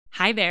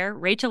Hi there,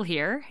 Rachel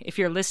here. If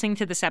you're listening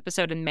to this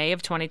episode in May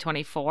of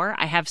 2024,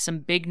 I have some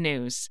big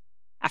news.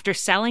 After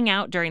selling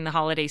out during the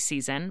holiday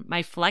season,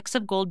 my Flecks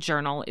of Gold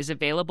journal is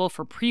available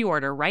for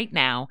pre-order right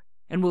now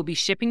and will be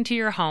shipping to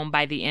your home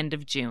by the end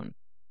of June.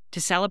 To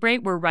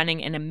celebrate, we're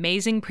running an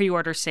amazing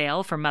pre-order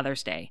sale for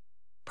Mother's Day.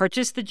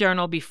 Purchase the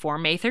journal before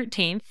May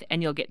 13th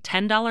and you'll get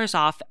 $10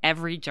 off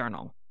every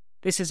journal.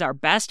 This is our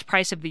best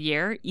price of the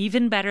year,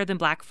 even better than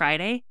Black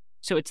Friday,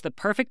 so it's the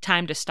perfect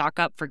time to stock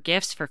up for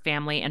gifts for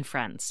family and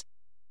friends.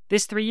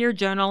 This 3-year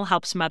journal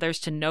helps mothers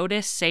to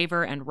notice,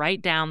 savor, and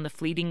write down the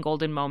fleeting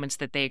golden moments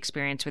that they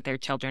experience with their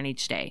children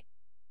each day.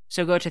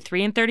 So go to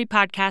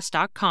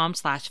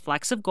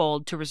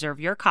 3in30podcast.com/flecksofgold to reserve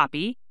your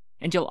copy,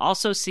 and you'll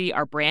also see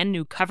our brand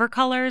new cover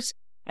colors,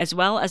 as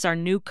well as our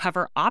new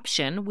cover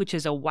option, which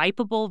is a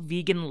wipeable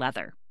vegan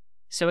leather.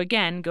 So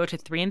again, go to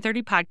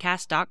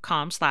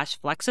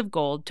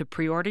 3in30podcast.com/flecksofgold to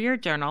pre-order your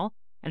journal,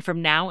 and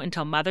from now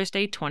until Mother's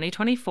Day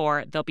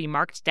 2024, they'll be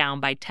marked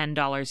down by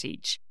 $10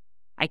 each.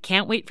 I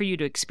can't wait for you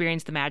to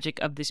experience the magic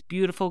of this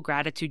beautiful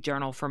gratitude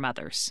journal for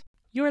mothers.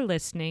 You're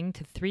listening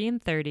to 3 in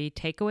 30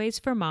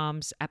 Takeaways for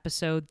Moms,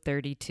 episode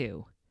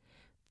 32.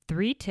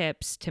 3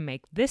 tips to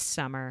make this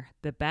summer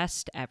the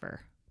best ever.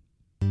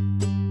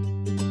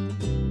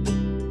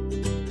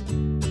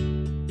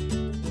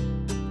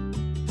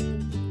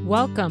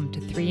 Welcome to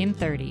 3 in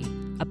 30,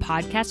 a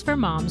podcast for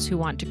moms who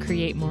want to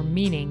create more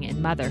meaning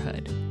in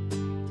motherhood.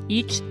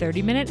 Each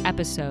 30-minute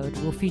episode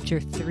will feature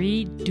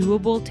 3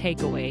 doable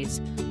takeaways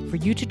for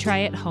you to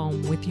try at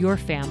home with your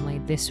family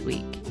this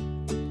week.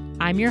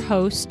 I'm your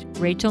host,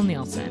 Rachel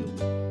Nielsen.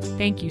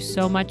 Thank you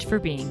so much for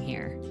being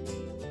here.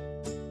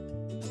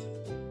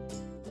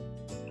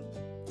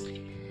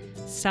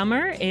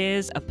 Summer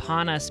is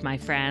upon us, my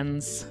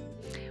friends.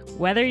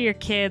 Whether your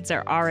kids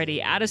are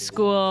already out of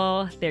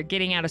school, they're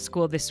getting out of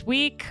school this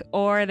week,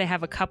 or they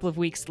have a couple of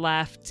weeks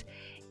left,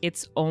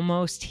 it's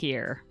almost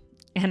here.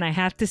 And I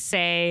have to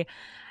say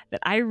that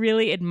I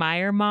really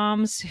admire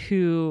moms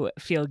who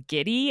feel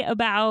giddy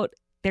about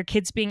their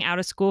kids being out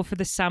of school for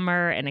the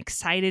summer and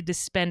excited to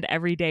spend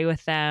every day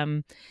with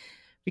them,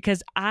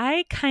 because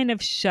I kind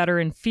of shudder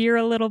in fear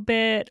a little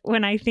bit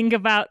when I think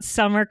about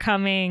summer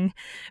coming,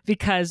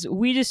 because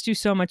we just do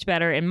so much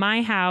better in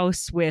my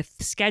house with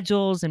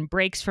schedules and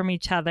breaks from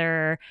each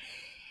other.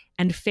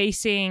 And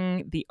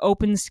facing the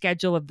open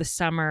schedule of the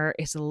summer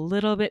is a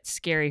little bit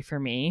scary for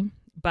me,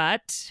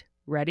 but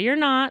ready or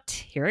not,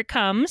 here it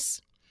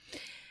comes.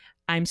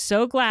 I'm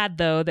so glad,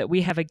 though, that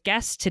we have a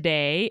guest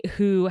today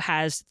who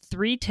has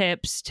 3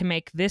 tips to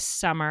make this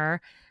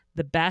summer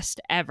the best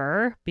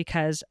ever,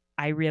 because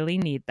I really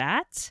need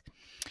that.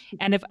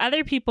 And if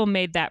other people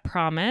made that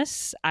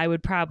promise, I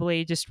would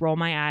probably just roll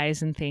my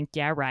eyes and think,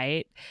 yeah,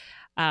 right.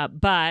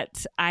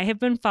 But I have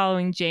been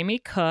following Jamie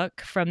Cook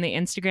from the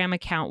Instagram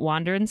account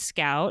Wander and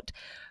Scout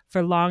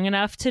for long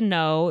enough to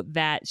know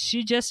that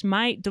she just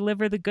might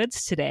deliver the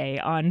goods today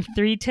on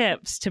 3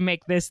 tips to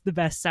make this the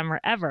best summer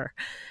ever.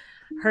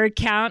 Her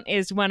account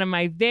is one of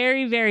my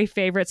very, very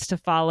favorites to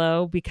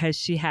follow because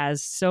she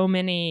has so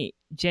many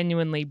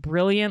genuinely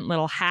brilliant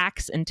little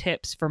hacks and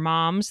tips for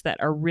moms that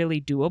are really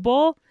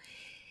doable.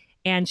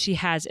 And she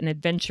has an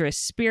adventurous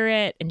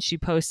spirit, and she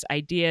posts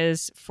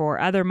ideas for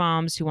other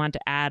moms who want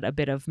to add a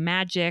bit of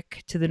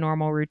magic to the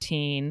normal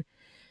routine.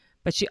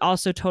 But she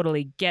also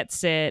totally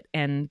gets it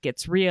and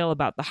gets real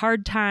about the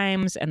hard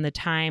times and the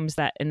times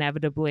that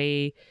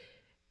inevitably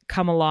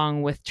come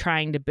along with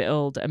trying to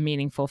build a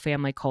meaningful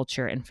family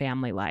culture and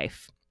family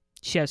life.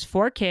 She has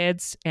 4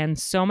 kids and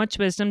so much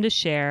wisdom to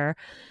share.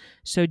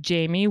 So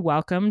Jamie,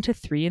 welcome to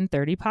 3 in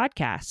 30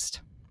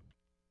 podcast.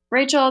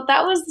 Rachel,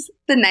 that was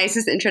the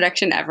nicest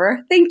introduction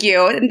ever. Thank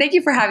you. And thank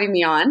you for having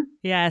me on.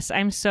 Yes,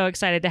 I'm so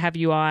excited to have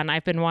you on.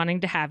 I've been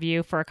wanting to have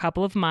you for a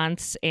couple of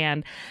months,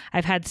 and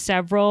I've had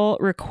several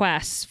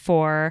requests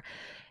for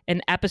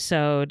an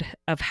episode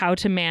of how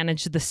to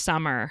manage the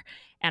summer.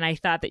 And I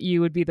thought that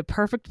you would be the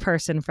perfect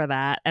person for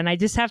that. And I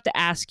just have to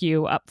ask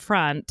you up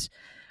front,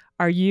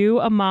 are you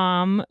a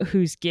mom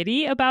who's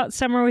giddy about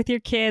summer with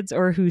your kids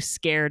or who's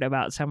scared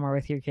about summer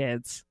with your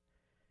kids?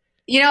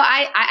 You know,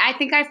 I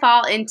think I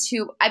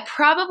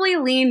probably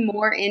lean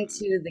more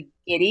into the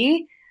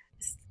giddy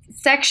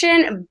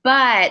section.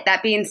 But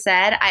that being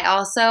said, I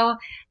also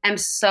am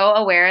so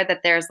aware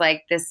that there's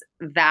like this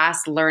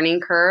vast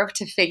learning curve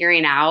to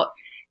figuring out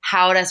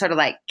how to sort of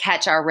like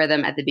catch our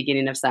rhythm at the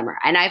beginning of summer.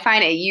 And I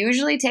find it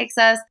usually takes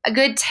us a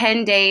good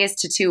 10 days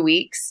to 2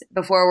 weeks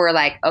before we're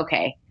like,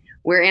 okay,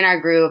 we're in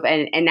our groove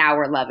and now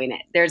we're loving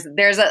it. There's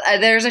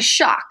a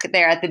shock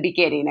there at the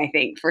beginning, I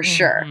think, for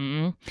sure.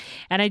 Mm-hmm.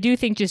 And I do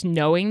think just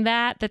knowing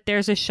that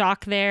there's a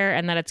shock there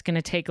and that it's going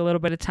to take a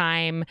little bit of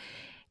time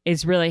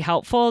is really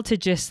helpful to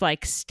just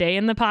like stay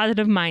in the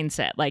positive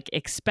mindset. Like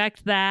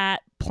expect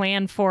that,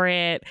 plan for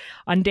it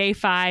on day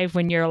 5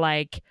 when you're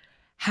like,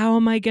 how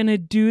am I going to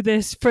do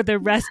this for the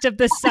rest of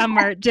the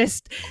summer?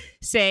 Just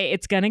say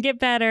it's going to get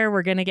better.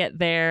 We're going to get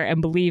there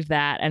and believe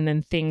that. And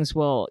then things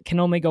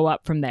can only go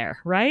up from there.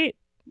 Right?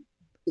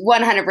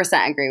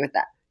 100% agree with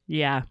that.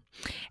 Yeah.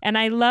 And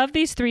I love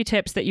these 3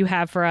 tips that you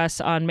have for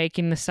us on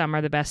making the summer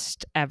the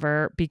best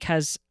ever,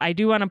 because I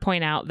do want to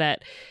point out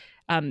that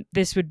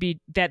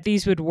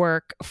these would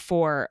work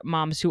for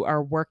moms who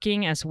are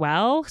working as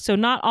well. So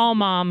not all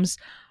moms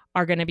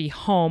are going to be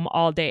home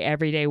all day,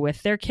 every day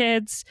with their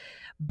kids,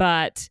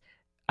 but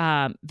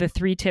the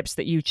 3 tips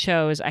that you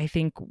chose, I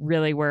think,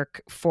 really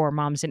work for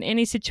moms in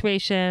any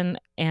situation,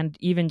 and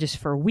even just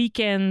for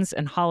weekends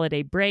and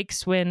holiday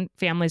breaks when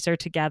families are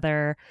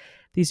together.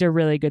 These are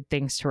really good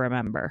things to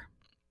remember.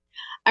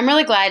 I'm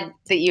really glad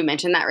that you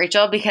mentioned that,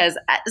 Rachel, because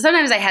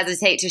sometimes I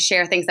hesitate to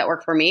share things that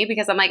work for me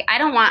because I'm like, I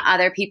don't want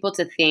other people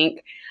to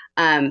think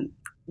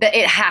that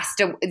it has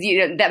to,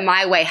 that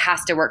my way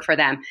has to work for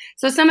them.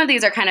 So some of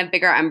these are kind of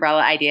bigger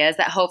umbrella ideas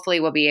that hopefully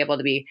will be able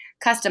to be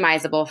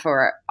customizable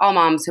for all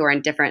moms who are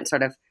in different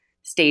sort of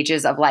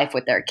stages of life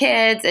with their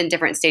kids and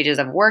different stages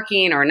of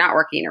working or not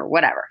working or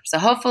whatever. So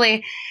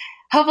hopefully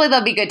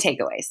they'll be good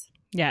takeaways.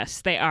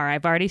 Yes, they are.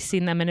 I've already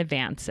seen them in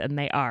advance, and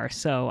they are.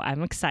 So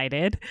I'm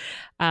excited.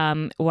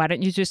 Why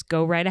don't you just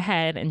go right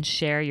ahead and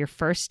share your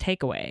first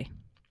takeaway?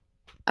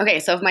 Okay,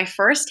 so my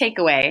first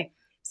takeaway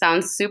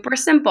sounds super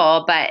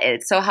simple, but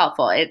it's so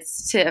helpful.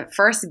 It's to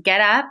first get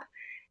up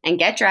and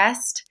get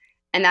dressed.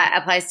 And that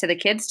applies to the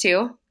kids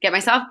too. Get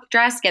myself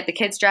dressed, get the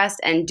kids dressed,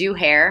 and do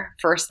hair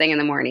first thing in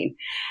the morning.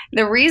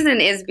 The reason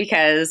is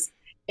because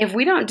if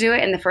we don't do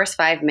it in the first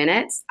 5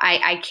 minutes,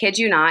 I kid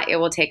you not, it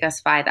will take us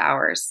 5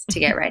 hours to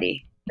get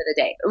ready for the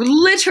day.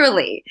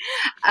 Literally.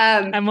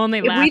 I'm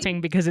only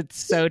laughing because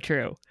it's so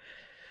true.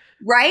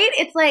 Right?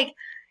 It's like,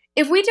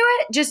 if we do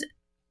it, just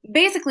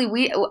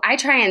basically I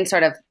try and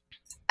sort of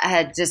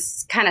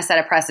just kind of set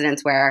a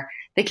precedence where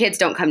the kids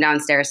don't come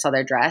downstairs till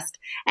they're dressed.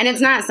 And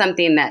it's not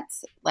something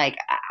that's like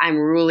I'm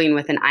ruling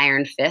with an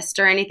iron fist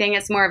or anything.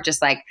 It's more of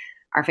just like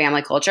our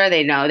family culture.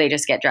 They know they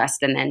just get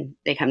dressed and then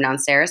they come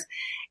downstairs.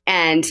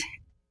 And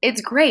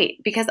it's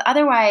great because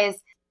otherwise,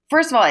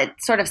 first of all, it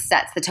sort of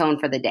sets the tone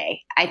for the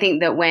day. I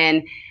think that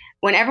when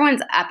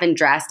everyone's up and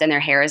dressed and their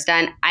hair is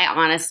done, I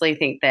honestly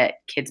think that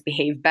kids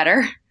behave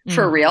better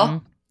for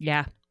real.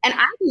 Yeah. And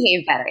I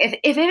behave better. If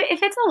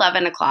it's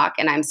 11 o'clock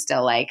and I'm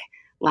still like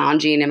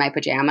lounging in my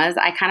pajamas,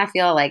 I kind of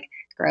feel like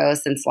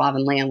gross and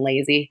slovenly and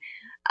lazy.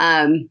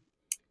 And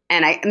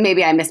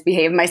maybe I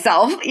misbehave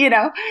myself,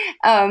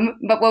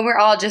 but when we're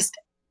all just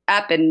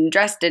up and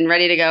dressed and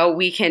ready to go,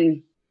 we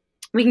can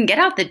get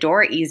out the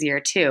door easier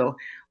too,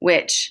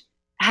 which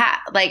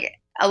like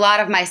a lot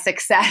of my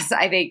success,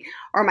 I think,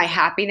 or my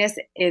happiness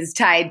is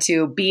tied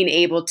to being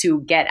able to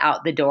get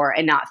out the door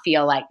and not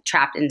feel like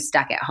trapped and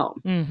stuck at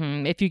home.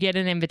 Mm-hmm. If you get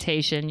an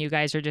invitation, you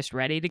guys are just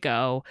ready to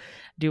go,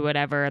 do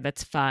whatever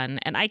that's fun.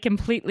 And I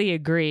completely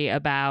agree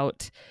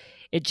about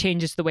it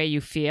changes the way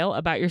you feel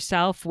about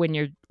yourself when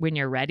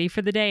you're ready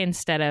for the day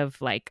instead of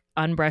like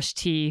unbrushed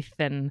teeth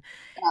and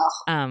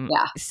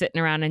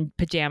sitting around in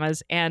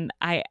pajamas. And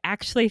I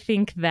actually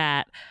think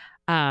that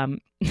I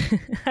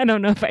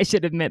don't know if I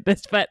should admit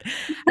this, but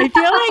I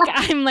feel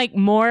like I'm like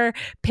more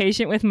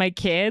patient with my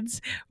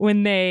kids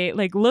when they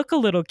like look a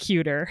little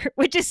cuter,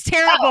 which is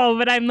terrible.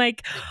 But I'm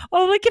like,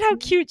 oh, look at how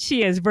cute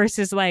she is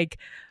versus like,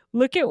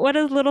 look at what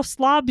a little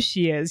slob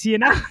she is,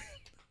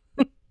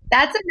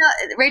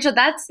 Rachel,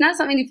 that's not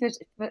something you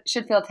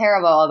should feel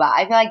terrible about.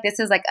 I feel like this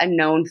is like a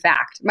known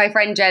fact. My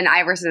friend Jen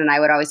Iverson and I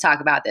would always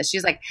talk about this.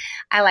 She's like,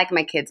 I like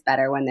my kids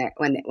better when they're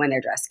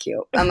dressed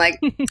cute. I'm like,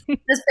 that's fair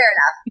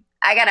enough.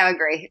 I gotta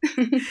agree.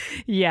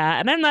 Yeah,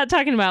 and I'm not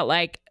talking about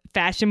like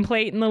fashion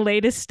plate and the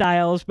latest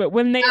styles, but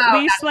when they at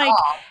least like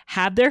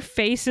have their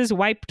faces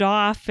wiped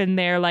off and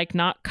they're like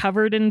not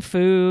covered in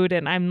food,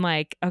 and I'm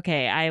like,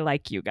 okay, I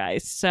like you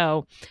guys.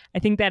 So I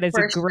think that is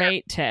a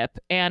great tip.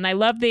 And I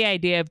love the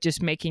idea of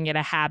just making it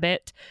a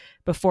habit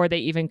before they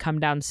even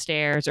come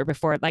downstairs or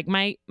before, like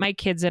my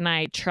kids and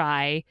I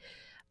try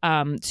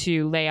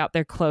to lay out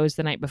their clothes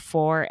the night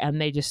before,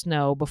 and they just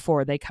know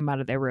before they come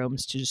out of their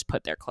rooms to just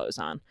put their clothes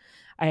on.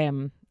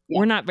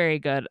 We're not very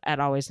good at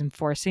always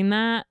enforcing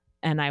that.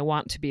 And I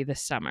want to be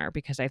this summer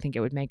because I think it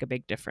would make a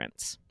big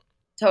difference.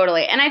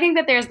 Totally. And I think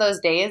that there's those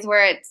days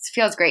where it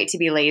feels great to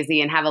be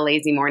lazy and have a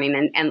lazy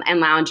morning and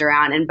lounge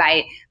around. And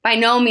by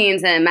no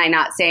means am I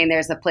not saying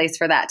there's a place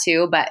for that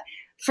too. But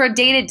for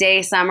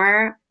day-to-day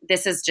summer,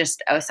 this is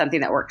just something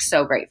that works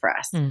so great for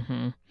us.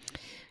 Mm-hmm.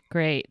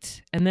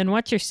 Great. And then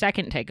what's your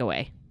second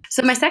takeaway?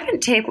 So my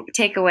second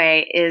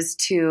takeaway is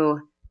to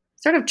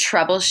sort of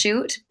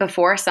troubleshoot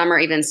before summer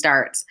even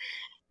starts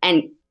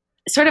and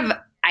sort of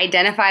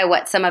identify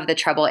what some of the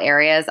trouble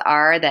areas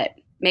are that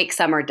make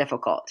summer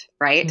difficult,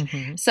 right?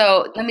 Mm-hmm.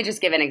 So let me just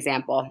give an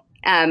example.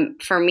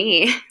 For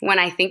me, when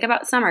I think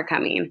about summer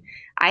coming,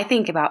 I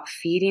think about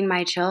feeding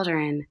my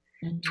children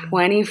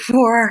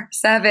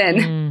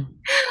 24/7.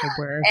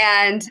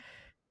 And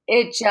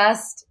it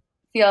just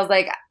feels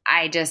like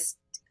I just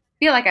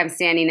feel like I'm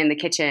standing in the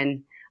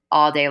kitchen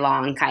all day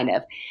long, kind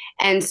of.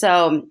 And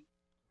so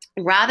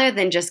rather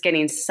than just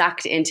getting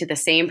sucked into the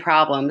same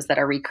problems that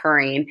are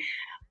recurring,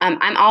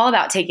 I'm all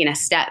about taking a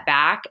step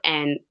back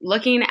and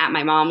looking at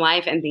my mom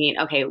life and thinking,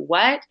 okay,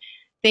 what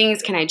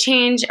things can I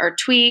change or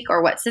tweak,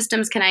 or what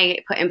systems can I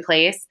put in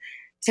place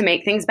to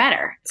make things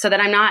better so that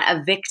I'm not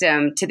a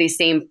victim to these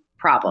same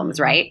problems,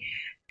 right?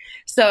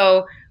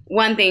 So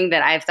one thing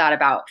that I've thought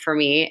about for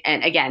me,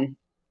 and again,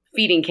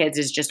 feeding kids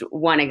is just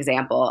one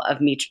example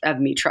of me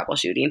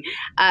troubleshooting.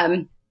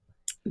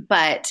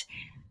 But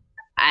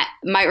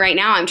right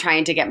now I'm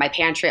trying to get my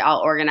pantry all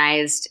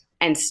organized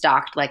and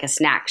stocked like a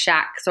snack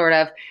shack, sort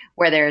of,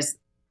 where there's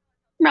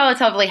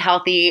relatively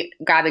healthy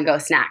grab and go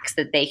snacks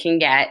that they can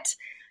get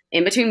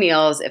in between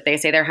meals if they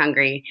say they're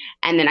hungry.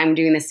 And then I'm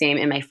doing the same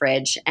in my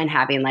fridge and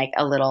having like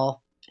a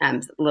little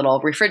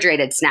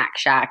refrigerated snack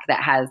shack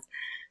that has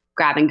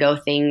grab and go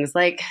things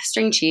like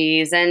string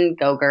cheese and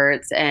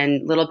Go-Gurts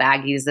and little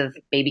baggies of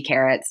baby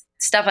carrots,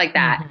 stuff like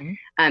that,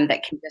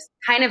 that can just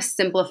kind of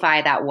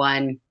simplify that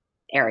one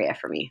area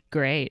for me.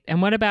 Great.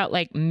 And what about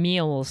like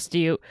meals? Do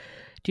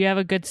you have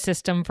a good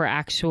system for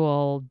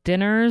actual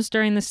dinners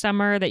during the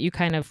summer that you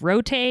kind of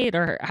rotate,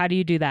 or how do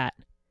you do that?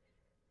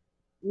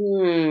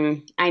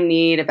 I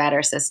need a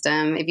better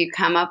system. If you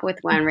come up with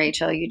one,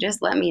 Rachel, you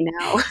just let me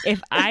know.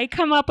 If I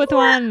come up with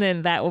one,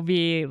 then that will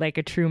be like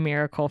a true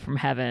miracle from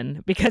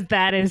heaven, because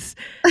that is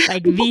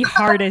like the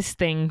hardest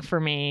thing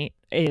for me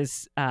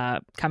is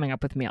coming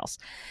up with meals.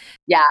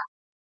 Yeah.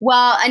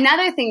 Well,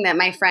 another thing that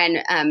my friend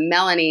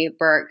Melanie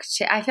Burke,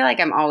 I feel like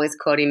I'm always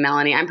quoting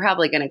Melanie. I'm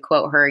probably going to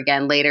quote her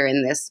again later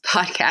in this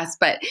podcast,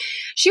 but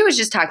she was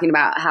just talking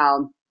about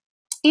how,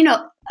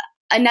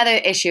 another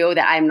issue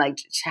that I'm like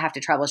have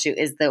to troubleshoot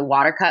is the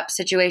water cup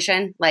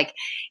situation. Like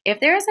if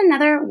there's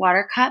another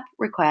water cup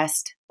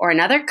request or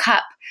another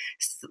cup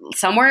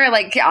somewhere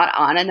like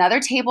on another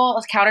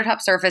table, countertop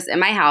surface in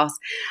my house,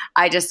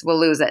 I just will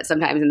lose it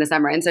sometimes in the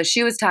summer. And so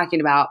she was talking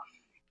about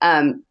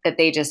that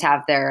they just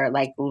have their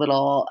like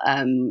little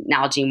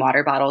Nalgene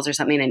water bottles or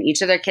something, and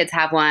each of their kids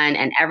have one,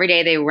 and every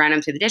day they run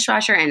them through the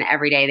dishwasher, and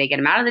every day they get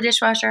them out of the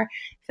dishwasher,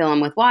 fill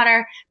them with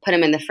water, put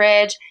them in the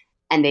fridge,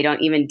 and they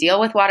don't even deal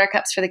with water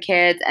cups for the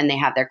kids, and they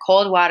have their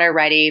cold water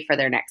ready for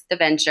their next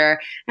adventure.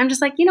 And I'm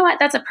just like, you know what?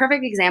 That's a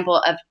perfect example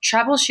of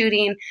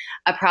troubleshooting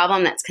a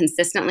problem that's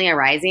consistently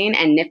arising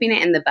and nipping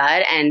it in the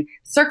bud and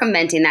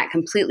circumventing that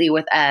completely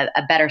with a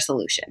better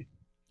solution.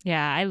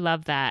 Yeah, I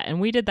love that.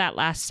 And we did that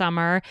last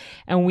summer,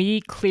 and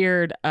we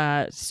cleared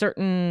a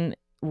certain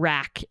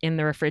rack in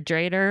the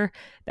refrigerator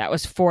that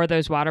was for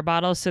those water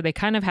bottles. So they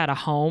kind of had a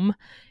home,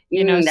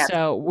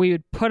 so we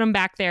would put them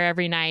back there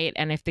every night.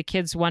 And if the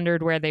kids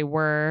wondered where they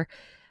were,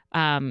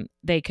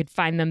 they could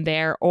find them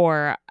there.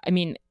 Or,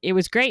 it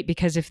was great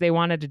because if they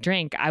wanted to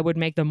drink, I would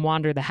make them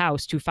wander the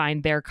house to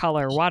find their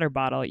color water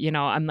bottle.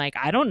 I'm like,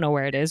 I don't know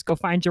where it is. Go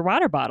find your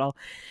water bottle.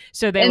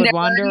 So they would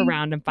wander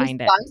around and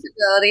find it.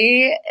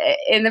 Responsibility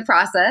in the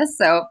process.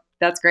 So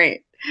that's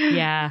great.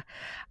 Yeah.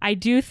 I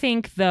do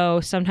think, though,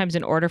 sometimes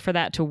in order for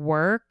that to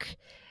work,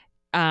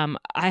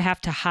 I have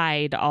to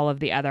hide all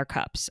of the other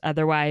cups.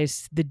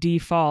 Otherwise, the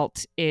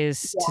default is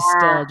to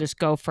still just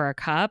go for a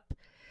cup.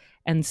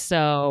 And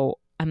so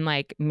I'm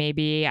like,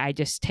 maybe I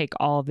just take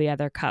all of the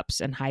other cups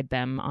and hide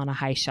them on a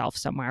high shelf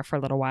somewhere for a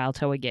little while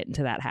till we get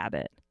into that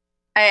habit.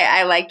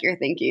 I like your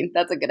thinking.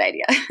 That's a good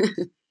idea.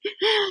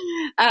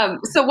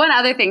 So one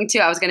other thing, too,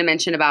 I was going to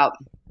mention about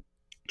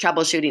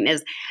troubleshooting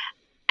is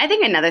I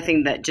think another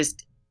thing that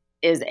just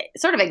is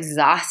sort of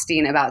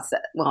exhausting about,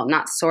 well,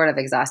 not sort of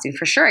exhausting,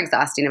 for sure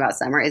exhausting about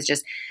summer is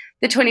just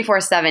the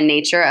 24/7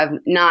 nature of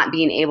not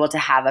being able to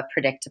have a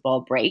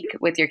predictable break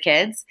with your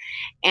kids.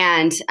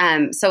 And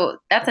so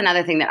that's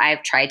another thing that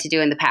I've tried to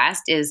do in the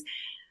past is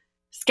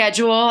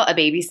schedule a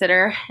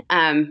babysitter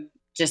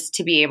just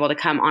to be able to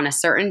come on a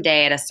certain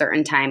day at a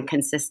certain time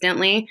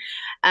consistently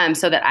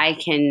so that I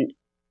can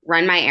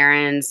run my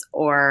errands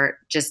or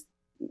just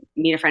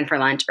meet a friend for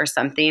lunch or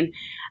something.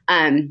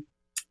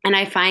 And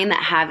I find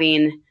that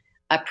having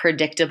a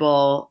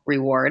predictable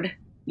reward,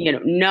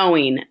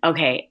 knowing,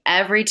 okay,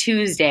 every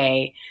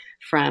Tuesday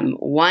from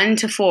 1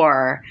 to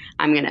 4,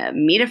 I'm going to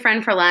meet a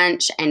friend for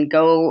lunch and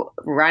go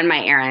run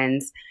my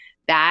errands.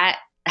 That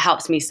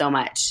helps me so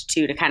much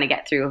to kind of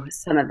get through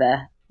some of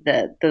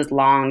those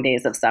long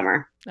days of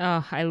summer.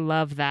 Oh, I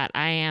love that.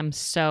 I am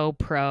so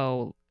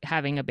pro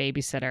having a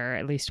babysitter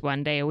at least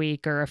one day a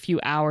week or a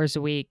few hours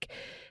a week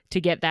to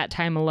get that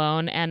time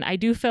alone. And I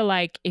do feel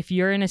like if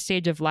you're in a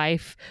stage of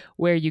life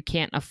where you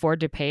can't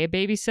afford to pay a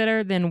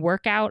babysitter, then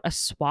work out a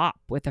swap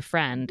with a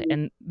friend.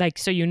 And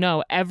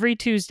so every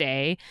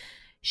Tuesday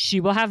she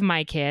will have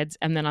my kids,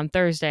 and then on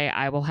Thursday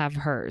I will have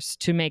hers,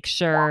 to make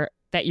sure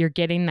that you're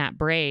getting that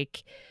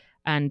break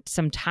and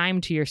some time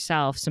to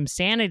yourself, some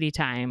sanity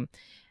time.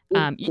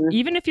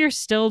 Even if you're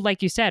still,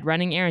 like you said,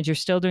 running errands, you're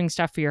still doing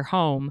stuff for your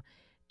home.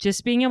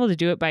 Just being able to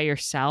do it by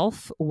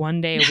yourself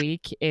one day a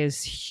week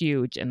is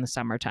huge in the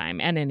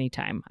summertime and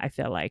anytime, I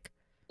feel like.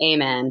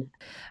 Amen.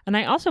 And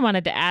I also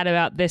wanted to add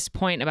about this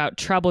point about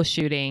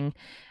troubleshooting.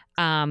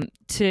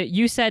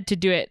 You said to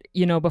do it,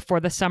 before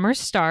the summer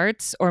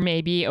starts, or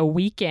maybe a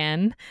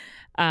weekend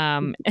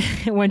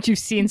once you've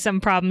seen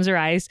some problems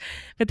arise.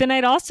 But then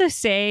I'd also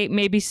say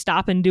maybe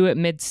stop and do it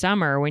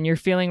midsummer when you're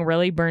feeling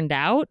really burned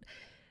out.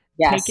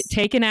 Yes.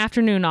 take an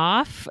afternoon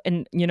off,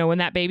 and when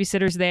that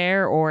babysitter's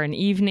there, or an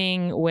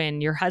evening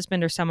when your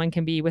husband or someone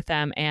can be with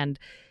them, and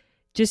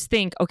just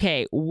think,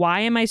 okay,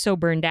 why am I so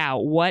burned out?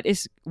 What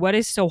is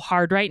so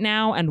hard right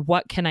now, and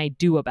what can I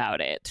do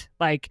about it?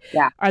 Like,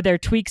 Yeah. are there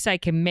tweaks I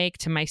can make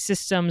to my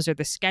systems or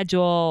the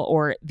schedule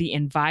or the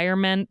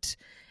environment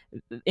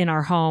in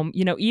our home?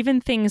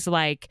 Even things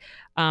like,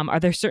 are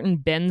there certain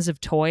bins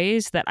of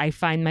toys that I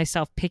find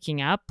myself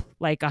picking up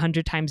like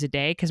 100 times a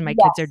day because my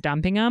kids are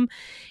dumping them?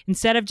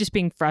 Instead of just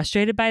being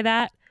frustrated by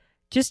that,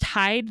 just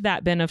hide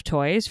that bin of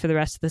toys for the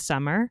rest of the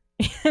summer.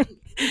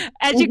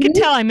 As you can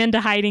tell, I'm into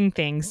hiding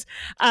things.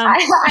 I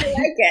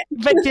like it.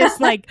 But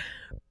just like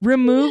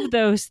remove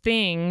those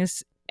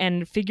things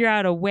and figure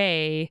out a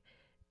way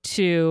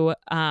to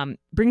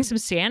bring some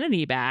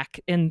sanity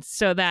back, and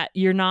so that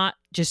you're not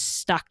just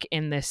stuck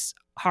in this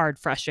hard,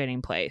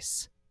 frustrating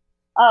place.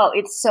 Oh,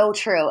 it's so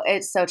true.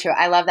 It's so true.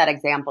 I love that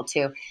example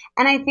too.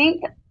 And I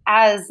think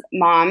as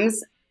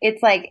moms,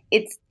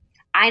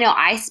 I know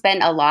I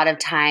spend a lot of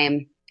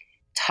time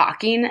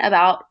talking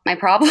about my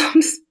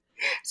problems,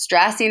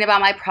 stressing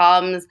about my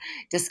problems,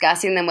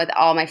 discussing them with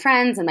all my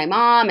friends and my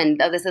mom,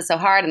 and oh, this is so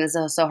hard and this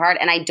is so hard.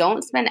 And I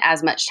don't spend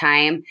as much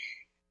time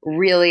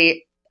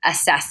really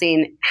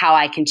assessing how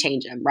I can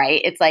change them,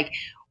 right? It's like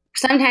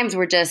sometimes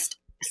we're just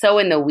so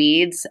in the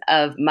weeds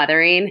of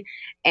mothering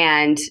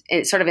and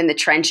it's sort of in the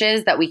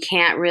trenches that we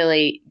can't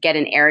really get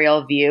an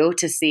aerial view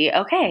to see,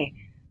 okay,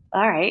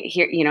 all right,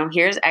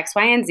 here's X,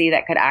 Y, and Z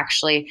that could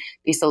actually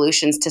be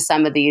solutions to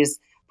some of these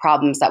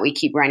problems that we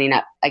keep running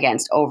up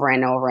against over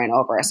and over and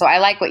over. So I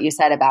like what you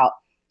said about,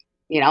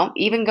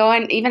 even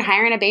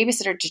hiring a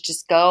babysitter to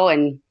just go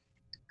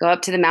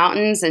up to the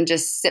mountains and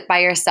just sit by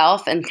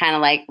yourself and kind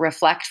of like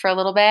reflect for a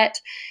little bit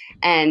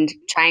and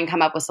try and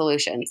come up with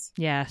solutions.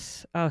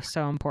 Yes. Oh,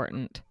 so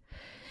important.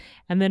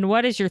 And then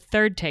what is your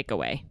third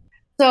takeaway?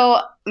 So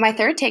my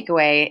third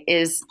takeaway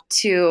is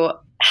to,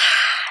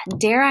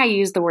 dare I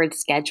use the word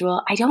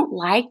schedule? I don't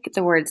like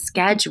the word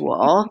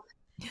schedule.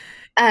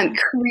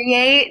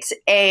 Create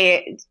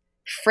a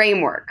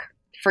framework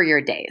for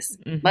your days.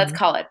 Mm-hmm. Let's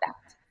call it that.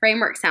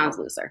 Framework sounds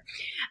looser.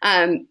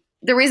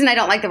 The reason I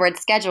don't like the word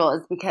schedule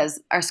is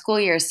because our school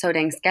year is so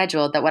dang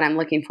scheduled that what I'm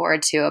looking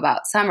forward to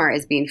about summer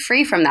is being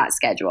free from that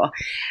schedule.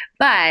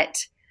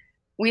 But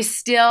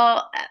most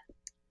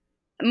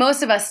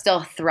of us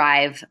still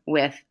thrive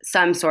with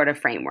some sort of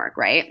framework,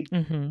 right?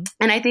 Mm-hmm.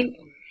 And I think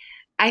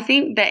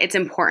that it's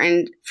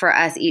important for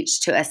us each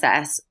to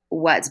assess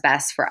what's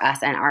best for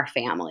us and our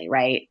family,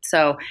 right?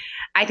 So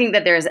I think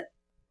that there's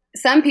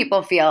some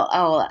people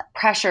feel,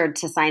 pressured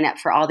to sign up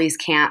for all these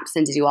camps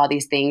and to do all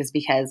these things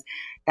because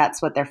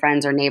that's what their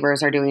friends or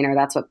neighbors are doing, or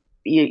that's what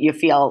you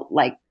feel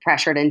like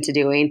pressured into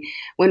doing,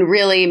 when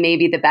really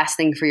maybe the best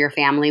thing for your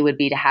family would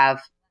be to have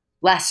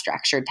less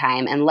structured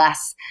time and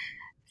less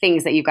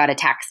things that you've got to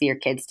taxi your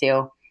kids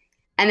to.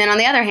 And then on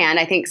the other hand,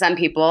 I think some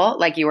people,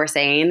 like you were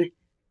saying,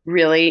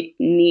 really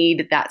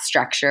need that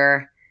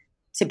structure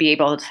to be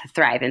able to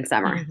thrive in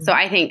summer. Mm-hmm. So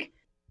I think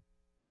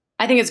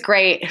it's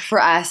great for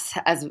us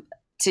as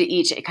to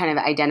each kind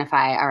of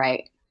identify, all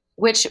right,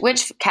 which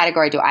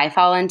category do I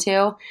fall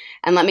into?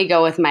 And let me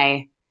go with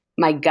my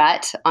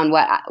gut on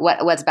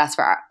what's best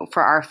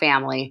for our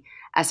family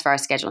as far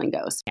as scheduling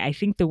goes. I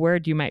think the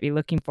word you might be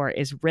looking for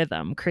is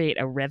rhythm. Create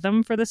a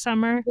rhythm for the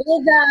summer.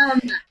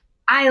 Rhythm.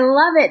 I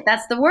love it.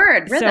 That's the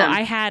word, rhythm. So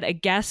I had a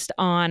guest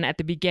on at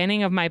the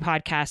beginning of my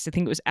podcast, I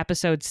think it was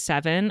episode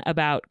 7,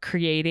 about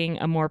creating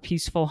a more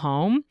peaceful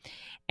home.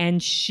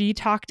 And she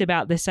talked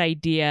about this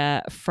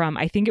idea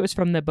I think it was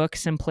from the book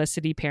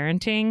Simplicity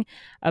Parenting,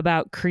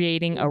 about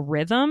creating a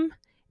rhythm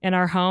in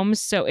our homes.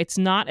 So it's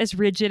not as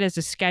rigid as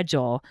a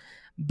schedule,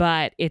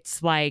 but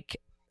it's like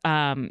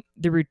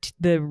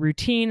the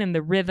routine and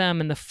the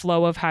rhythm and the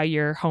flow of how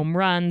your home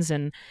runs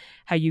and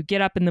how you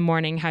get up in the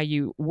morning, how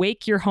you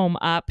wake your home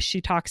up,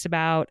 she talks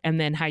about, and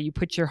then how you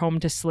put your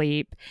home to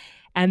sleep.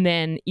 And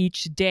then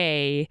each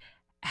day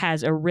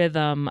has a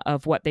rhythm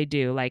of what they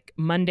do. Like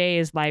Monday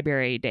is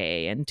library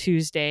day and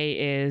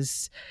Tuesday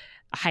is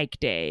hike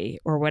day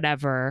or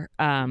whatever.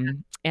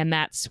 And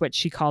that's what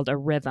she called a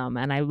rhythm.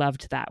 And I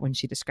loved that when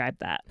she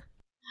described that.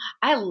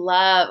 I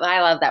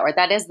love that word.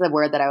 That is the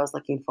word that I was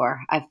looking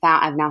for. I've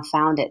now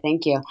found it.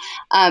 Thank you.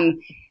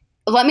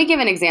 Let me give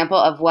an example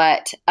of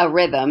what a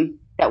rhythm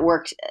that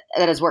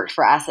has worked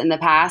for us in the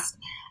past.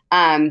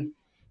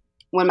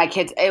 When my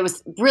kids, it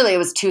was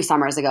 2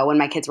 summers ago when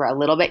my kids were a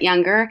little bit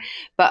younger,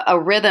 but a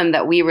rhythm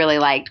that we really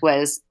liked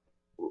was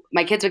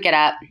my kids would get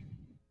up,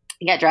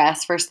 get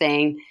dressed first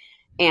thing,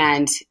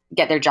 and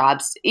get their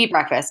jobs, eat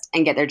breakfast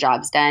and get their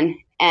jobs done.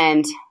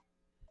 And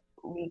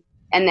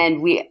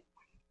then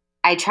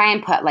I try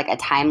and put like a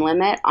time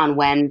limit on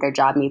when their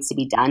job needs to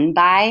be done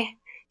by,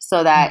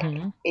 so that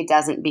it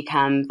doesn't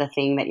become the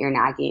thing that you're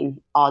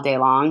nagging all day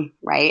long,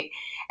 right?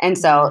 And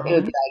so it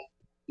would be like,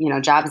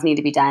 jobs need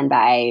to be done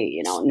by,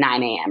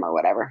 9 a.m. or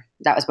whatever.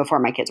 That was before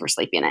my kids were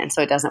sleeping in,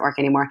 so it doesn't work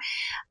anymore.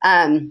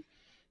 And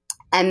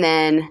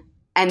then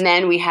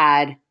we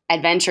had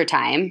adventure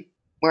time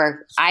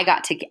where I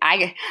got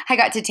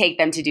to take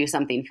them to do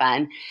something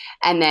fun.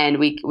 And then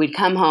we'd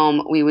come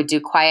home, we would do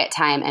quiet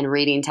time and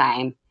reading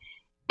time.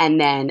 And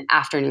then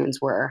afternoons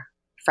were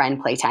friend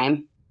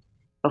playtime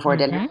before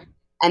dinner.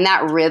 And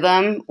that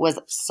rhythm was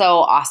so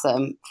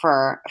awesome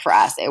for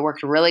us. It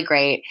worked really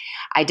great.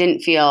 I didn't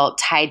feel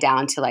tied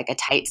down to like a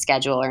tight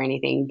schedule or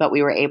anything, but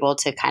we were able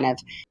to kind of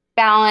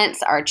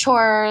balance our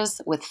chores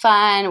with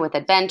fun, with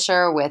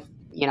adventure, with,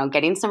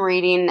 getting some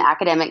reading,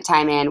 academic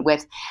time in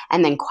with,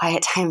 and then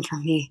quiet time for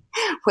me,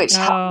 which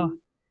helped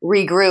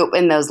me regroup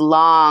in those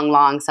long,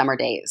 long summer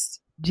days.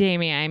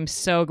 Jamie, I'm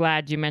so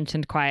glad you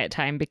mentioned quiet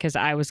time because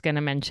I was going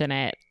to mention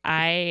it.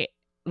 I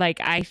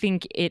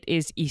think it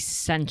is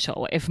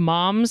essential. If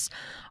moms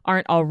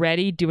aren't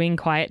already doing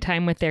quiet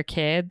time with their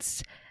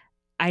kids,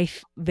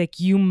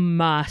 you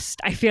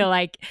must. I feel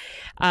like,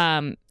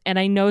 and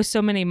I know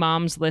so many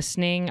moms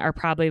listening are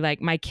probably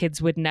like, my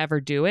kids would never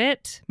do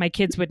it. My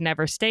kids would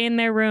never stay in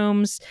their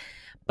rooms.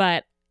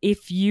 But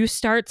if you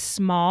start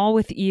small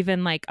with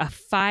even like a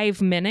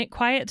 5-minute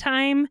quiet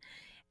time,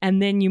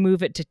 and then you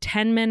move it to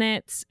 10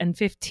 minutes and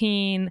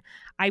 15,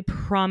 I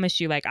promise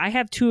you, like, I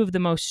have 2 of the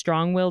most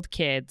strong-willed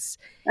kids,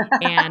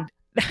 and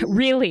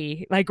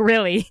really,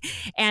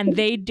 and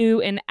they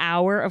do an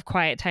hour of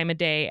quiet time a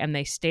day, and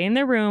they stay in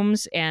their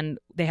rooms, and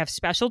they have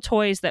special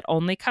toys that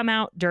only come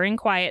out during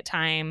quiet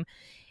time.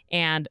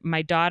 And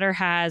my daughter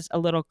has a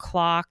little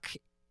clock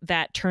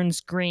that turns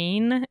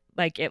green,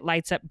 like it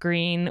lights up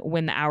green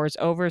when the hour's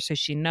over, so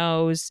she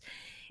knows.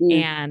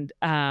 And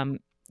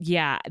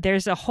yeah,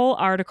 there's a whole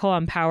article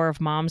on Power of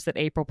Moms that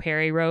April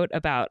Perry wrote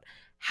about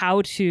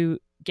how to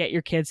get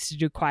your kids to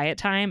do quiet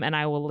time, and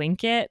I will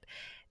link it.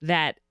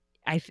 That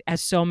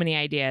has so many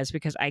ideas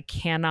because I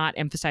cannot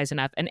emphasize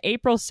enough. And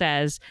April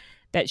says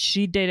that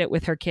she did it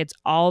with her kids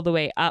all the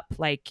way up,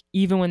 like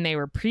even when they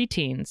were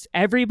preteens.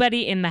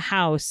 Everybody in the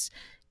house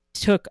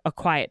took a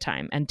quiet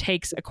time and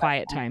takes a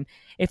quiet time.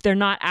 If they're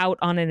not out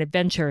on an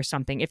adventure or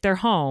something, if they're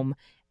home,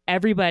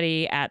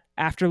 everybody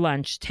after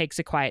lunch takes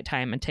a quiet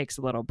time and takes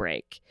a little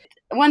break.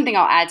 One thing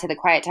I'll add to the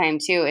quiet time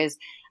too is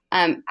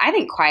I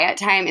think quiet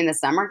time in the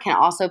summer can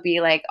also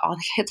be like all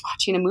the kids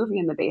watching a movie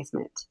in the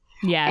basement.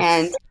 Yes.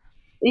 And,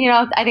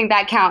 I think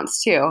that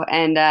counts too.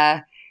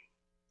 And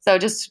so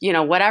just,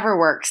 whatever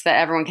works, that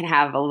everyone can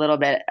have a little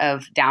bit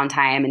of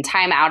downtime and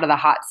time out of the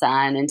hot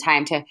sun and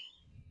time to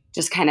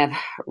just kind of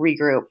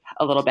regroup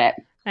a little bit.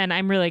 And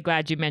I'm really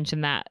glad you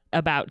mentioned that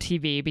about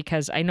TV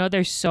because I know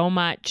there's so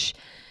much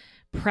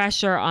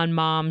pressure on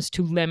moms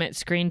to limit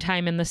screen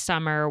time in the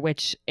summer,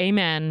 which,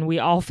 amen, we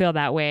all feel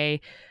that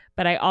way.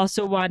 But I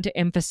also want to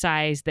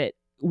emphasize that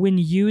when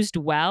used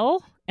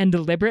well and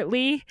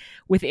deliberately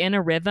within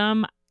a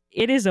rhythm,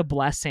 it is a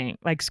blessing.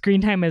 Like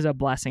screen time is a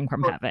blessing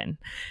from heaven.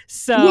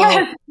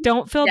 So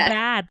don't feel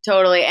bad.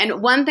 Totally.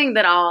 And one thing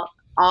that I'll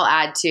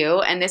add to,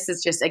 and this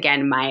is just,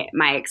 again, my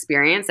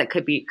experience that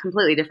could be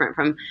completely different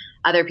from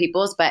other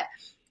people's, but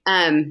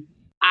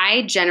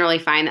I generally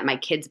find that my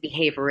kids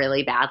behave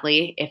really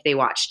badly if they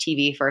watch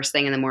TV first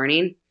thing in the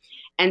morning.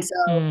 And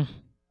so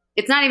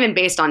it's not even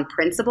based on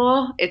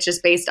principle. It's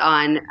just based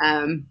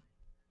on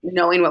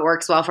knowing what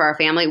works well for our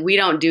family. We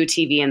don't do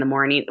TV in the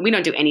morning. We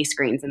don't do any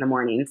screens in the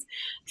mornings.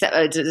 So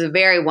it's a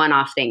very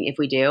one-off thing if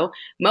we do,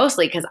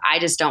 mostly because I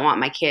just don't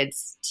want my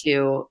kids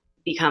to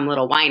become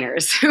little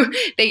whiners.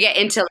 They get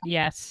into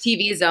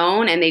TV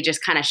zone and they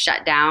just kind of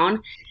shut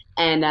down.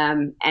 And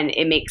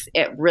it makes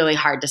it really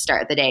hard to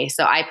start the day.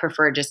 So I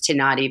prefer just to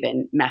not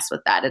even mess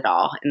with that at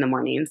all in the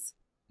mornings.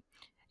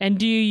 And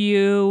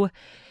do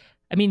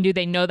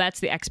they know that's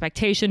the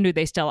expectation? Do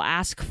they still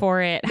ask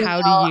for it?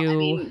 How do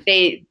you?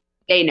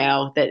 They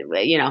know that,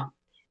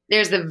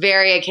 there's the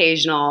very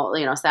occasional,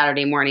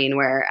 Saturday morning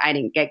where I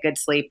didn't get good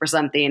sleep or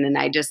something. And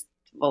I just,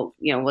 we'll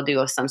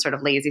do some sort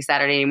of lazy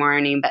Saturday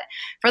morning. But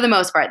for the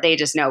most part, they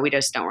just know we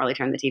just don't really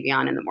turn the TV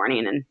on in the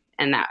morning.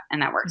 And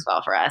that works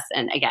well for us.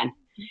 And again,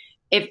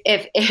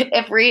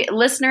 if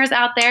listeners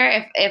out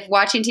there, if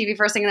watching TV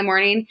first thing in the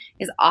morning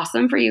is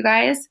awesome for you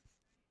guys,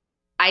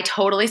 I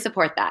totally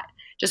support that.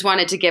 Just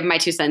wanted to give my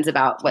 2 cents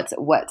about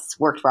what's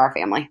worked for our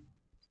family.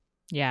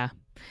 Yeah,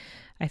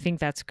 I think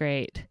that's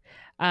great.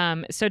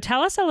 So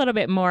tell us a little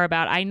bit more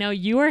about, I know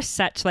you are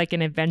such like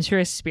an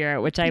adventurous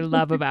spirit, which I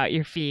love about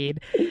your feed.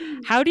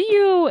 How do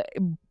you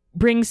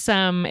bring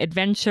some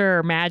adventure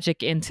or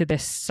magic into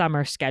this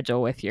summer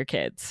schedule with your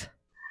kids?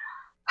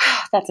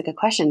 That's a good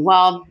question.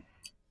 Well,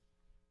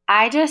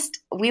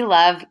 we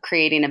love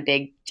creating a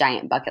big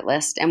giant bucket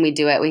list, and we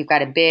do it. We've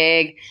got a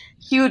big,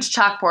 huge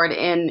chalkboard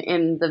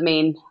in the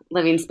main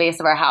living space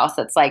of our house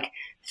that's like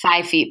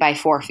 5 feet by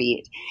 4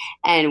 feet.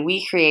 And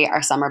we create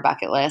our summer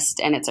bucket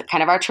list, and it's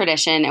kind of our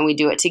tradition, and we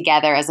do it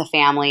together as a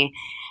family.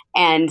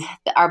 And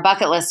our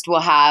bucket list will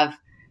have,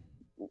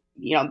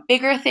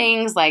 bigger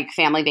things like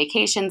family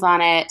vacations on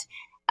it.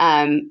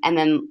 And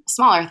then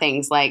smaller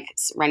things like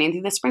running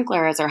through the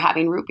sprinklers or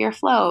having root beer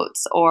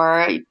floats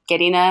or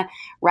getting a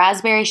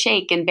raspberry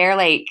shake in Bear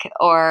Lake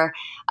or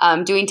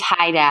doing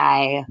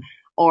tie-dye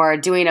or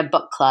doing a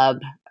book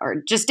club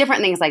or just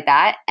different things like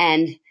that.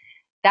 And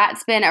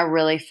that's been a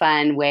really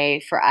fun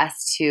way for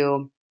us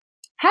to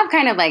have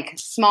kind of like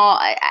small,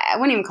 I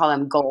wouldn't even call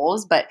them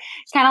goals, but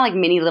kind of like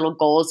mini little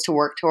goals to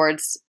work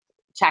towards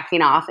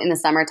checking off in the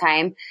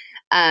summertime.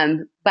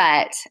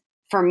 But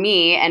for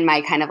me and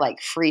my kind of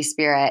like free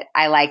spirit,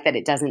 I like that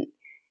it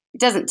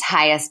doesn't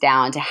tie us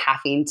down to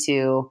having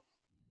to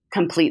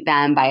complete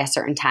them by a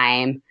certain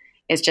time.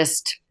 It's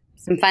just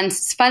some fun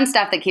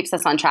stuff that keeps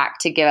us on track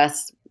to give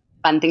us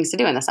fun things to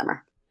do in the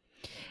summer.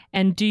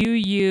 And do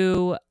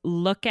you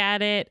look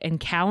at it and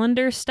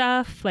calendar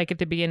stuff like at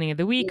the beginning of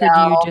the week, or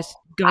do you No, just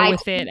go I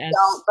with it as?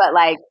 don't, but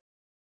like,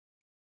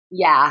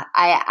 yeah,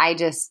 I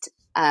just,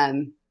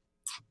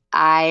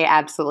 I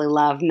absolutely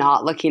love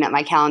not looking at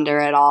my calendar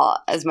at all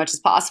as much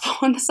as possible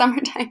in the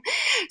summertime.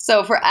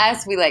 So for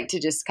us, we like to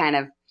just kind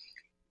of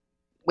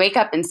wake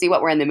up and see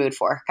what we're in the mood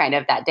for kind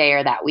of that day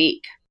or that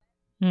week.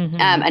 Mm-hmm.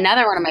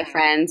 Another one of my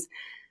friends,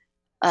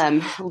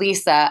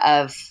 Lisa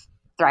of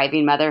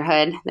Thriving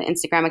Motherhood, the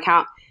Instagram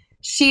account,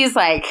 she's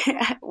like,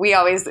 we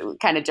always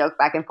kind of joke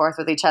back and forth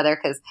with each other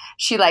because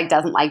she like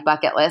doesn't like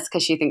bucket lists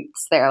because she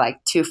thinks they're like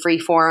too free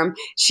form.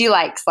 She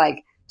likes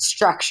like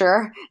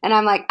structure, and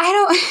I'm like, I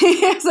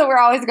don't. So we're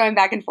always going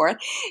back and forth.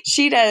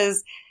 She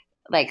does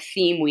like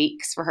theme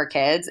weeks for her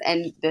kids,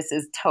 and this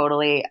is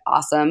totally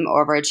awesome,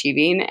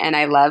 overachieving, and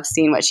I love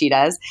seeing what she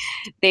does.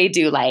 They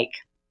do like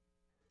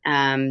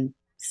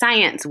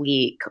science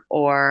week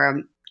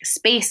or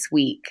space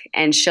week,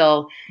 and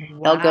they'll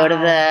go to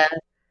the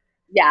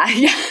yeah,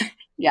 yeah,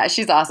 yeah,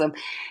 she's awesome.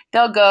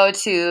 They'll go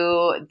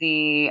to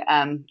the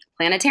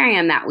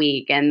planetarium that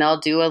week, and they'll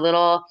do a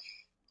little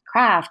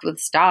craft with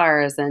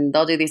stars, and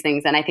they'll do these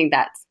things. And I think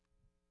that's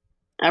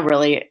a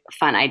really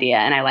fun idea,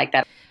 and I like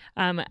that.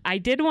 I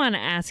did want to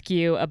ask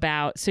you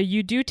about, so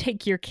you do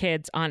take your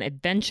kids on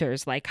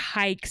adventures like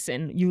hikes,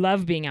 and you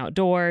love being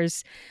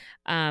outdoors.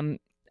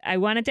 I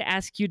wanted to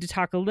ask you to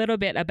talk a little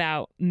bit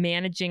about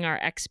managing our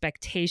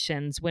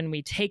expectations when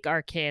we take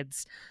our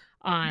kids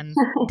on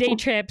day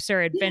trips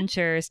or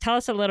adventures. Tell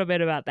us a little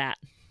bit about that.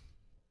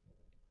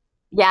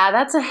 Yeah,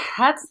 that's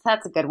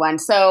a good one.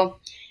 So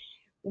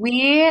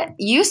we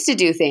used to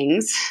do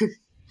things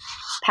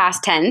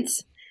past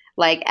tense,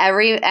 like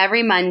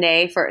every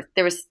Monday for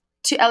there was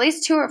at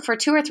least for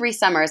 2 or 3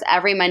 summers.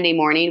 Every Monday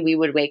morning we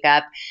would wake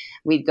up.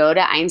 We'd go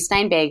to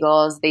Einstein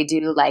Bagels. They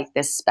do like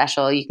this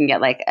special. You can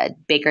get like a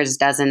baker's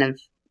dozen of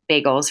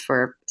bagels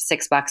for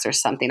 $6 or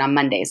something on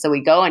Monday. So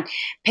we go and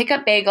pick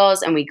up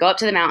bagels, and we go up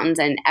to the mountains.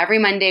 And every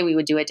Monday we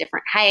would do a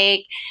different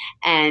hike.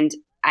 And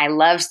I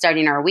love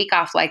starting our week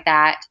off like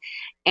that.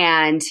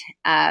 And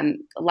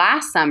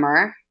last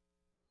summer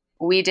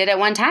we did it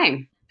one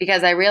time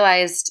because I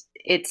realized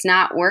it's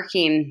not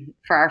working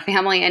for our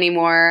family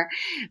anymore.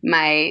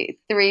 My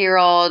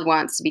 3-year-old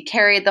wants to be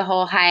carried the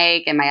whole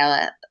hike, and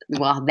my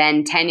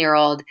then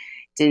 10-year-old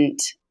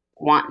didn't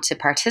want to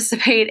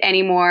participate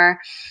anymore.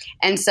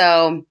 And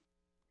so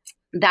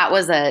that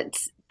was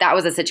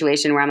a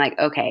situation where I'm like,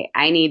 okay,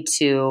 I need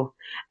to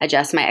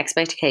adjust my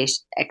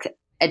expectations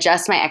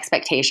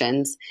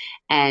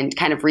and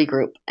kind of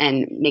regroup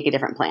and make a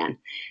different plan.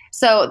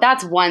 So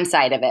that's one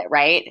side of it,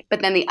 right?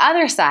 But then the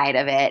other side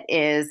of it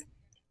is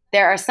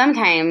there are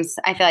sometimes,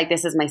 I feel like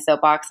this is my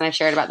soapbox, and I've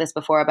shared about this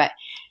before, but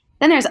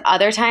then there's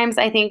other times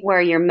I think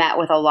where you're met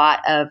with a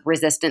lot of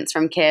resistance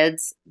from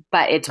kids,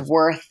 but it's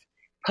worth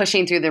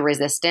pushing through the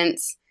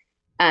resistance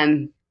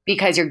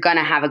because you're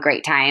gonna have a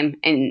great time.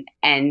 And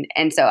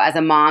so as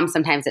a mom,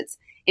 sometimes it's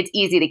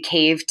easy to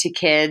cave to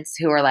kids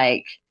who are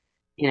like,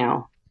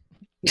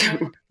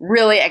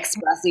 really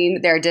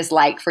expressing their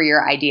dislike for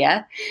your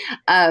idea.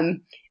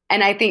 And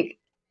I think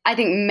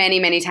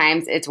many, many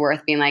times it's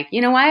worth being like,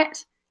 you know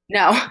what?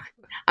 No,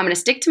 I'm going to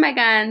stick to my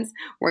guns.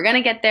 We're going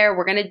to get there.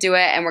 We're going to do it,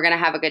 and we're going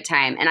to have a good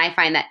time. And I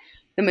find that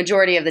the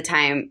majority of the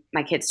time,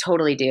 my kids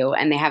totally do,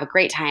 and they have a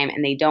great time,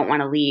 and they don't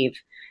want to leave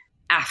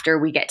after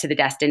we get to the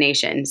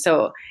destination.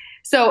 So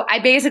I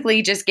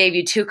basically just gave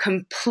you 2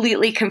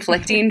 completely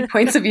conflicting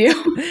points of view.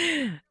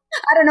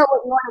 I don't know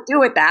what you want to do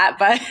with that,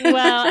 but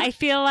well, I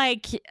feel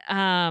like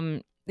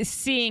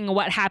seeing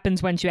what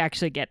happens once you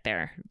actually get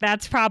there.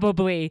 That's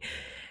probably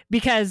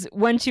because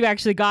once you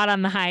actually got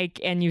on the hike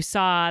and you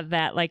saw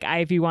that like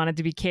Ivy wanted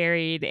to be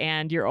carried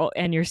and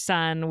your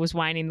son was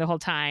whining the whole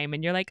time,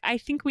 and you're like, I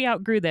think we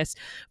outgrew this,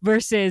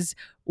 versus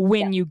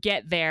when you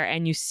get there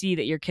and you see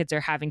that your kids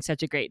are having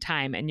such a great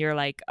time and you're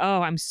like,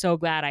 oh, I'm so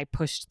glad I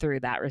pushed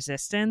through that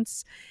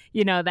resistance.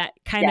 That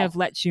kind of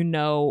lets you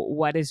know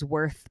what is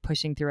worth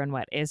pushing through and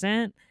what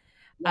isn't.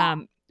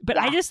 But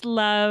I just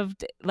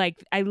loved,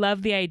 I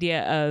love the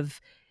idea of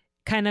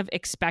kind of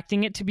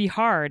expecting it to be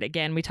hard.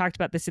 Again, we talked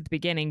about this at the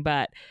beginning,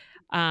 but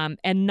and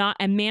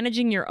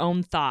managing your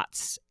own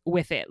thoughts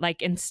with it.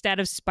 Like instead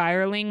of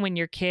spiraling when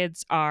your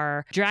kids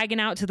are dragging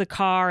out to the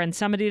car and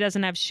somebody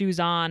doesn't have shoes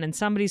on and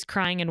somebody's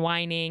crying and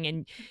whining,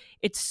 and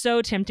it's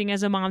so tempting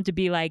as a mom to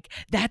be like,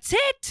 that's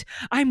it,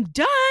 I'm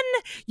done.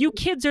 You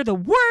kids are the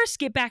worst.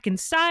 Get back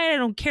inside. I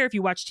don't care if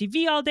you watch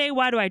TV all day.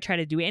 Why do I try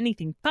to do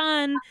anything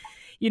fun?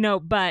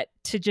 But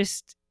to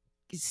just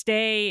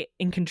stay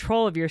in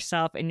control of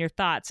yourself and your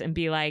thoughts and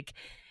be like,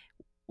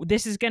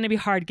 this is going to be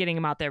hard getting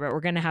them out there, but we're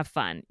going to have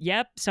fun.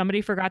 Yep.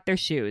 Somebody forgot their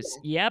shoes.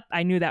 Yep.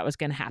 I knew that was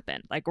going to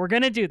happen. Like, we're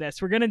going to do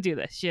this. We're going to do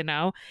this,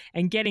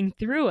 and getting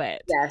through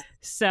it. Yes.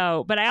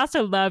 So, but I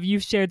also love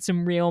you've shared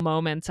some real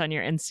moments on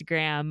your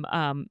Instagram,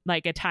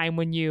 like a time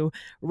when you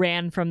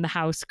ran from the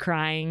house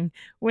crying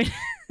when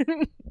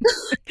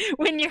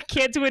when your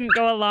kids wouldn't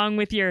go along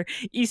with your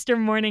Easter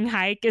morning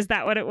hike. Is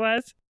that what it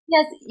was?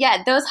 Yes.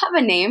 Yeah. Those have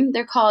a name.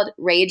 They're called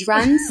rage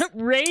runs.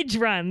 Rage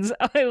runs.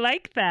 Oh, I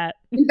like that.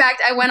 In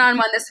fact, I went on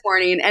one this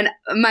morning and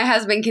my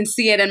husband can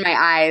see it in my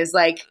eyes.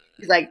 Like,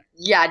 he's like,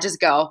 yeah, just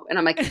go. And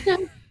I'm like, no.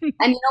 And you know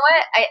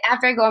what?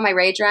 After I go on my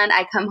rage run,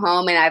 I come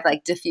home and I've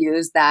like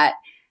diffused that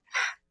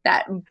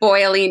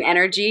boiling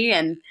energy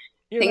and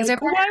You're things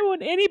like, are better. why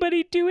won't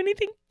anybody do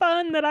anything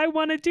fun that I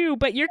want to do?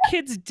 But your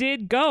kids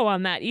did go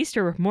on that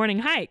Easter morning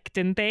hike,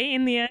 didn't they,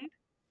 in the end?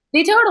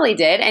 They totally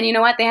did. And you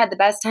know what? They had the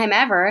best time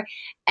ever.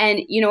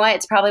 And you know what?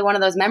 It's probably one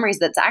of those memories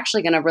that's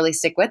actually going to really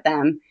stick with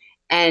them.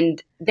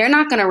 And they're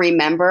not going to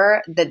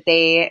remember that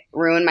they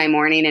ruined my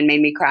morning and made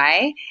me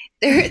cry.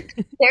 They're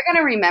going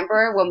to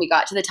remember when we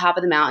got to the top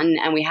of the mountain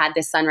and we had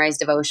this sunrise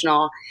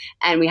devotional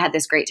and we had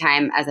this great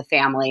time as a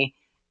family.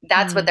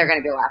 That's what they're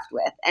going to be left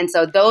with. And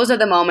so those are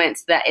the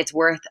moments that it's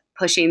worth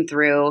pushing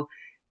through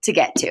to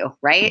get to,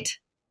 right?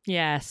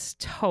 Yes,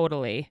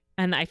 totally.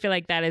 And I feel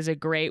like that is a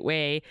great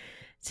way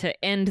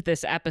to end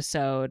this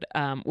episode,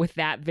 with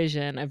that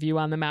vision of you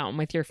on the mountain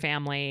with your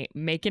family,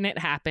 making it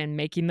happen,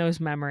 making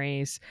those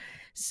memories.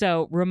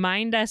 So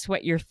remind us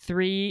what your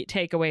 3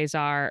 takeaways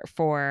are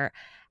for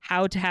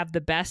how to have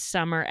the best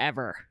summer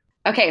ever.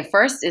 Okay,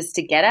 first is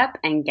to get up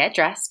and get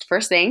dressed,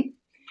 first thing.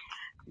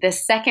 The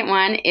second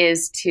one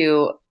is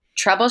to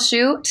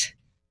troubleshoot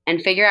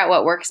and figure out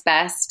what works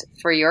best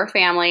for your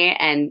family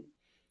and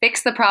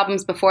fix the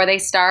problems before they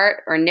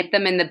start or nip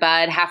them in the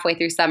bud halfway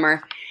through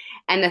summer.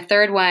 And the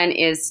third one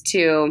is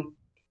to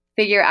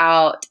figure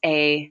out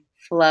a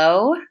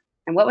flow.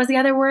 And what was the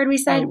other word we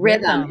said?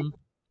 Rhythm.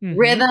 Mm-hmm.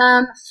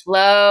 Rhythm,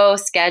 flow,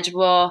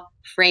 schedule,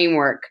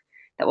 framework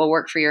that will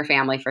work for your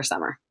family for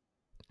summer.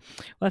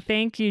 Well,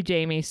 thank you,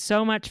 Jamie,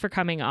 so much for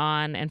coming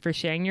on and for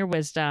sharing your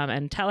wisdom,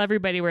 and tell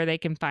everybody where they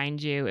can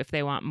find you if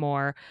they want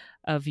more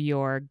of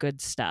your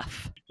good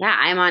stuff. Yeah,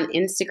 I'm on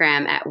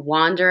Instagram at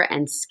Wander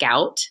and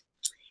Scout.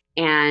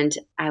 And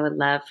I would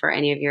love for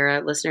any of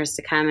your listeners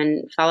to come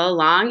and follow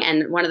along.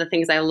 And one of the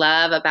things I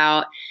love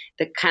about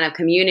the kind of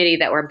community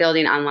that we're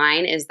building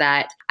online is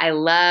that I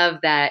love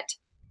that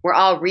we're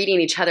all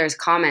reading each other's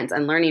comments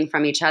and learning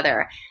from each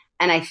other.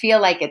 And I feel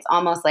like it's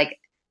almost like,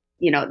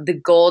 the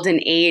golden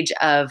age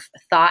of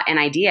thought and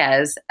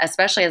ideas,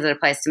 especially as it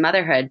applies to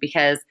motherhood,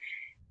 because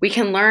we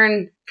can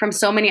learn from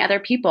so many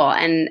other people.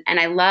 And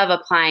I love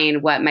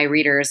applying what my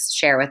readers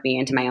share with me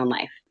into my own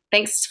life.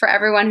 Thanks for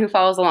everyone who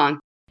follows along.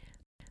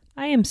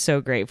 I am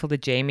so grateful to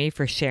Jamie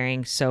for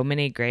sharing so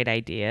many great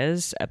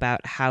ideas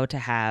about how to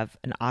have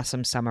an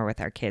awesome summer with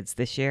our kids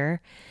this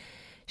year.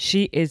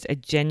 She is a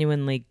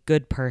genuinely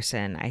good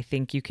person. I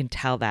think you can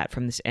tell that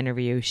from this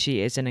interview.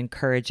 She is an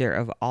encourager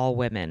of all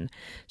women.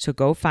 So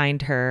go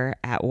find her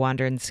at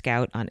Wander and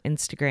Scout on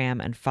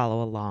Instagram and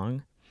follow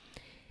along.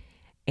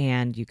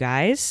 And you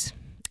guys,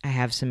 I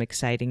have some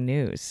exciting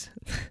news.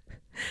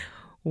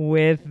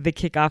 With the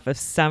kickoff of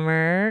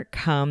summer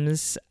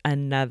comes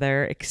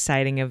another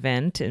exciting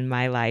event in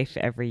my life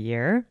every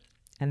year,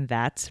 and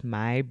that's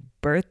my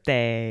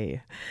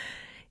birthday.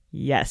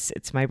 Yes,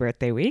 it's my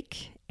birthday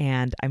week,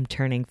 and I'm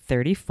turning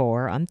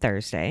 34 on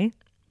Thursday,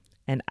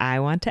 and I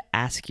want to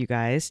ask you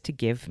guys to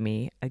give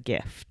me a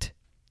gift.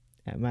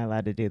 Am I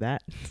allowed to do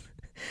that?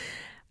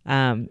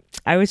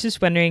 I was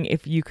just wondering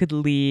if you could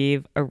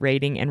leave a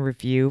rating and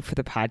review for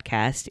the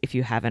podcast if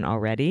you haven't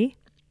already.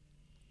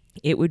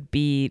 It would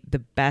be the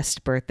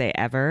best birthday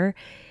ever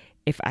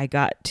if I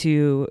got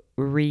to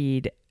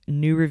read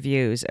new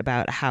reviews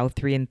about how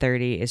 3 and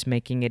 30 is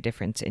making a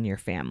difference in your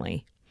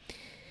family.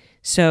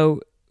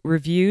 So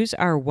reviews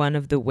are one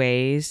of the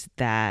ways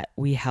that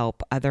we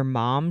help other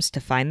moms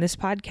to find this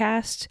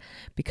podcast,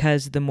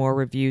 because the more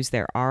reviews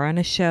there are on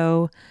a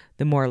show,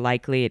 the more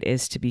likely it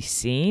is to be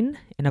seen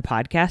in a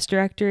podcast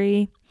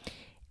directory,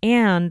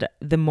 and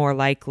the more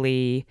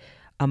likely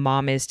a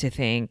mom is to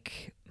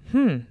think,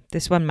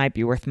 this one might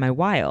be worth my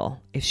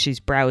while if she's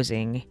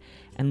browsing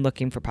and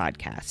looking for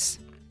podcasts.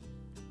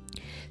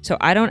 So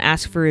I don't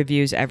ask for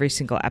reviews every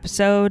single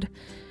episode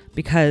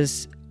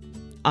because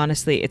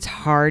honestly, it's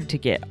hard to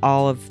get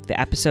all of the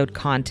episode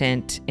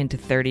content into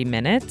 30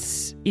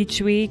 minutes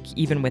each week,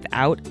 even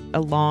without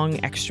a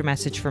long extra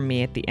message from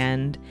me at the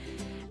end.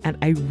 And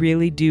I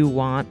really do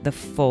want the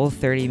full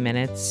 30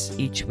 minutes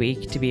each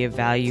week to be of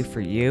value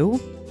for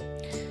you.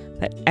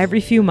 But every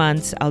few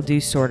months, I'll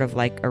do sort of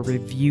like a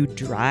review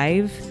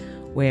drive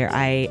where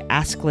I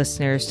ask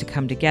listeners to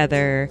come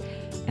together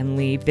and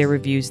leave their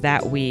reviews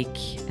that week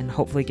and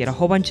hopefully get a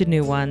whole bunch of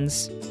new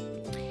ones.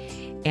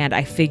 And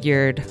I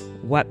figured,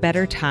 what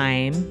better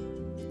time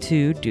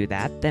to do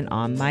that than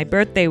on my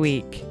birthday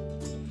week?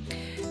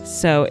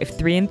 So if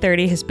 3 and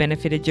 30 has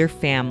benefited your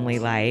family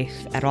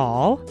life at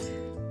all,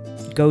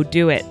 go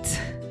do it.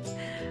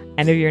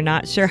 And if you're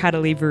not sure how to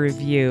leave a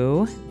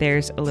review,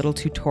 there's a little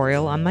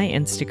tutorial on my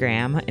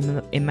Instagram,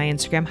 in my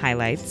Instagram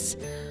highlights.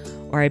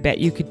 Or I bet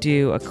you could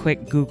do a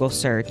quick Google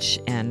search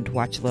and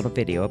watch a little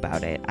video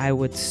about it. I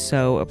would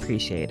so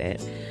appreciate it.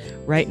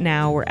 Right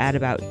now, we're at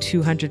about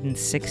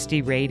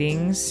 260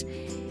 ratings.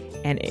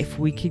 And if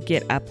we could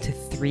get up to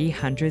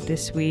 300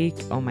 this week,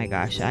 oh my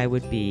gosh, I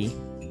would be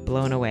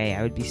blown away.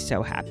 I would be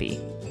so happy.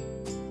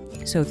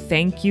 So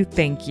thank you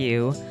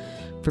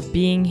for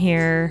being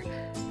here.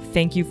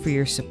 Thank you for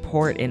your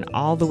support in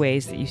all the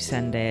ways that you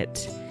send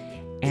it.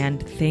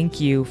 And thank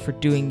you for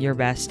doing your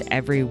best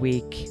every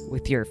week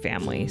with your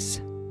families.